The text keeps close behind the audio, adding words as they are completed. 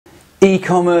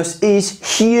E-commerce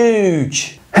is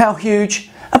huge. How huge?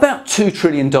 About $2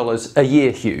 trillion a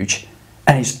year huge,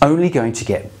 and it's only going to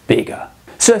get bigger.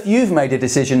 So if you've made a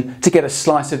decision to get a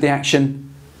slice of the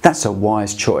action, that's a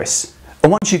wise choice.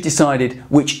 And once you've decided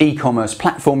which e-commerce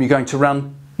platform you're going to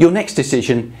run, your next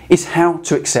decision is how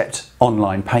to accept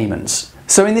online payments.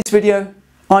 So in this video,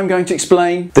 I'm going to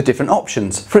explain the different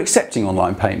options for accepting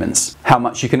online payments, how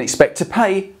much you can expect to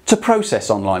pay to process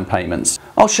online payments.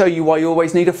 I'll show you why you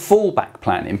always need a fallback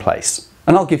plan in place,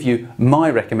 and I'll give you my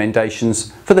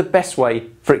recommendations for the best way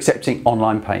for accepting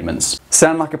online payments.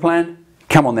 Sound like a plan?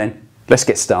 Come on then, let's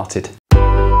get started.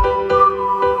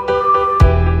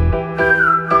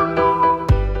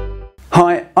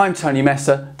 Hi, I'm Tony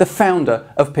Messer, the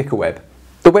founder of Pickaweb,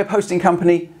 the web hosting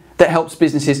company that helps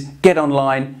businesses get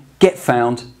online, get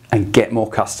found and get more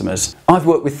customers. I've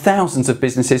worked with thousands of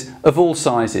businesses of all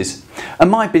sizes, and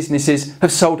my businesses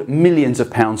have sold millions of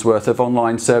pounds worth of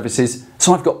online services,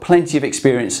 so I've got plenty of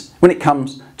experience when it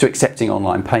comes to accepting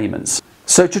online payments.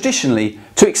 So traditionally,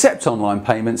 to accept online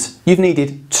payments, you've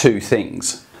needed two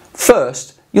things.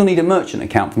 First, you'll need a merchant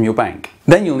account from your bank.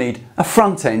 Then you'll need a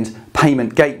front-end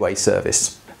payment gateway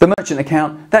service. The merchant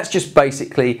account, that's just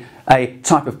basically a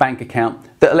type of bank account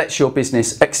that lets your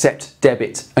business accept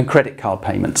debit and credit card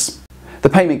payments. The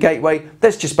payment gateway,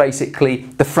 that's just basically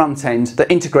the front end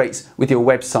that integrates with your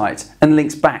website and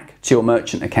links back to your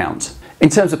merchant account. In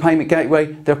terms of payment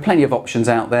gateway, there are plenty of options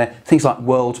out there, things like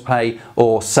WorldPay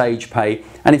or SagePay,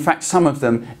 and in fact some of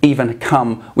them even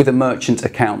come with a merchant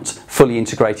account fully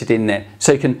integrated in there,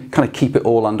 so you can kind of keep it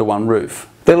all under one roof.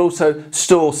 They'll also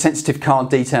store sensitive card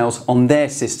details on their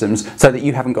systems so that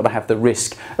you haven't got to have the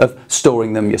risk of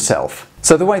storing them yourself.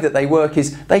 So the way that they work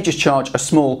is they just charge a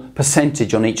small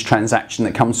percentage on each transaction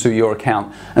that comes through your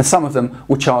account, and some of them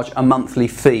will charge a monthly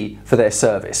fee for their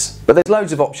service. But there's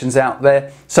loads of options out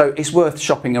there, so it's worth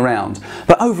shopping around.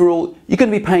 But overall, you're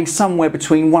going to be paying somewhere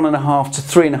between 1.5% to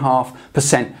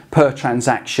 3.5% per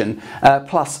transaction,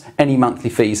 plus any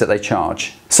monthly fees that they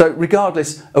charge. So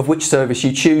regardless of which service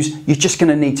you choose, you're just going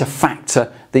to need to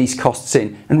factor these costs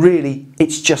in, and really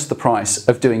it's just the price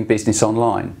of doing business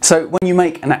online. So when you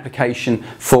make an application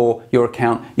for your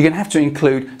account, you're going to have to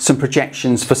include some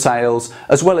projections for sales,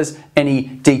 as well as any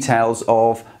details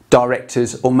of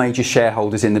directors or major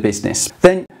shareholders in the business.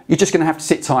 Then you're just going to have to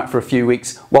sit tight for a few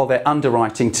weeks while their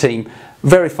underwriting team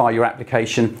verify your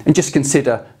application and just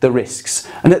consider the risks.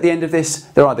 And at the end of this,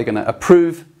 they're either going to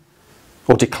approve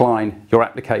or decline your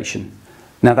application.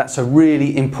 Now that's a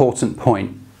really important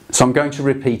point, so I'm going to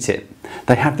repeat it.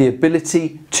 They have the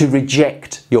ability to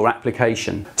reject your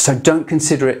application, so don't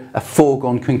consider it a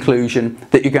foregone conclusion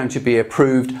that you're going to be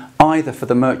approved either for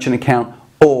the merchant account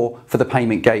or for the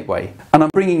payment gateway. And I'm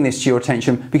bringing this to your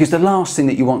attention because the last thing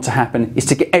that you want to happen is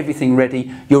to get everything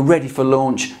ready, you're ready for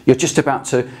launch, you're just about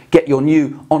to get your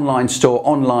new online store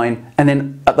online, and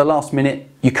then at the last minute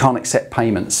you can't accept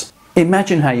payments.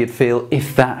 Imagine how you'd feel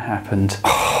if that happened.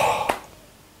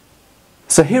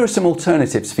 So here are some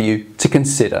alternatives for you to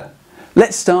consider.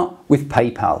 Let's start with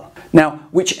PayPal. Now,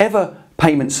 whichever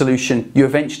payment solution you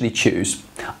eventually choose,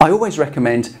 I always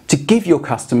recommend to give your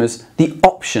customers the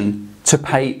option to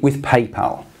pay with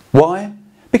PayPal. Why?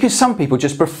 Because some people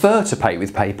just prefer to pay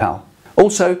with PayPal.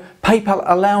 Also, PayPal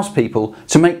allows people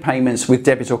to make payments with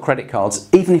debit or credit cards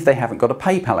even if they haven't got a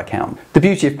PayPal account. The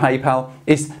beauty of PayPal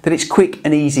is that it's quick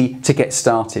and easy to get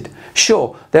started.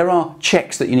 Sure, there are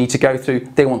checks that you need to go through.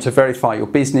 They want to verify your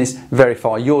business,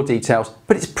 verify your details,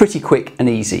 but it's pretty quick and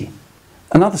easy.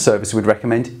 Another service we'd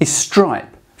recommend is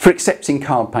Stripe for accepting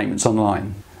card payments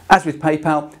online. As with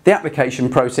PayPal, the application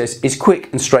process is quick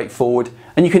and straightforward,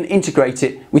 and you can integrate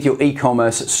it with your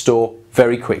e-commerce store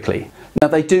very quickly. Now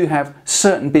they do have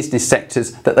certain business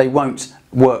sectors that they won't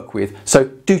work with, so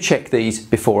do check these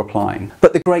before applying.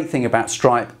 But the great thing about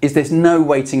Stripe is there's no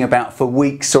waiting about for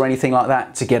weeks or anything like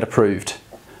that to get approved.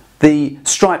 The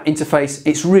Stripe interface,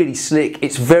 it's really slick,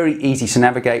 it's very easy to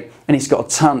navigate, and it's got a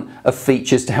ton of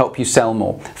features to help you sell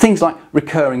more. Things like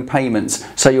recurring payments,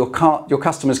 so your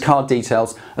customers' card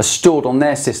details are stored on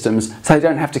their systems so they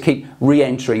don't have to keep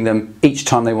re-entering them each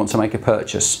time they want to make a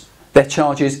purchase. Their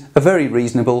charges are very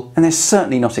reasonable and they're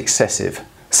certainly not excessive.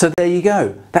 So there you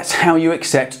go, that's how you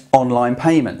accept online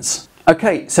payments.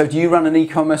 Okay, so do you run an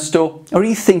e-commerce store, or are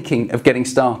you thinking of getting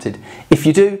started? If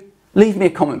you do, leave me a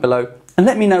comment below and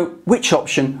let me know which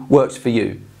option works for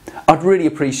you. I'd really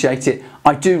appreciate it.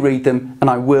 I do read them and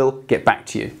I will get back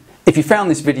to you. If you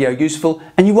found this video useful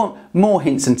and you want more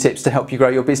hints and tips to help you grow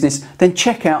your business, then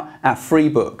check out our free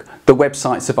book, The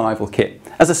Website Survival Kit.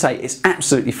 As I say, it's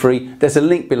absolutely free. There's a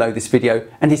link below this video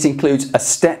and it includes a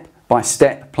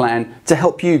step-by-step plan to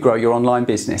help you grow your online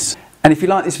business. And if you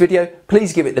like this video,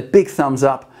 please give it the big thumbs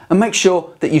up and make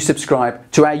sure that you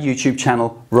subscribe to our YouTube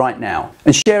channel right now.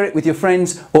 And share it with your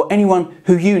friends or anyone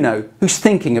who you know who's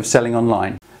thinking of selling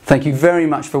online. Thank you very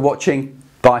much for watching.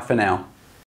 Bye for now.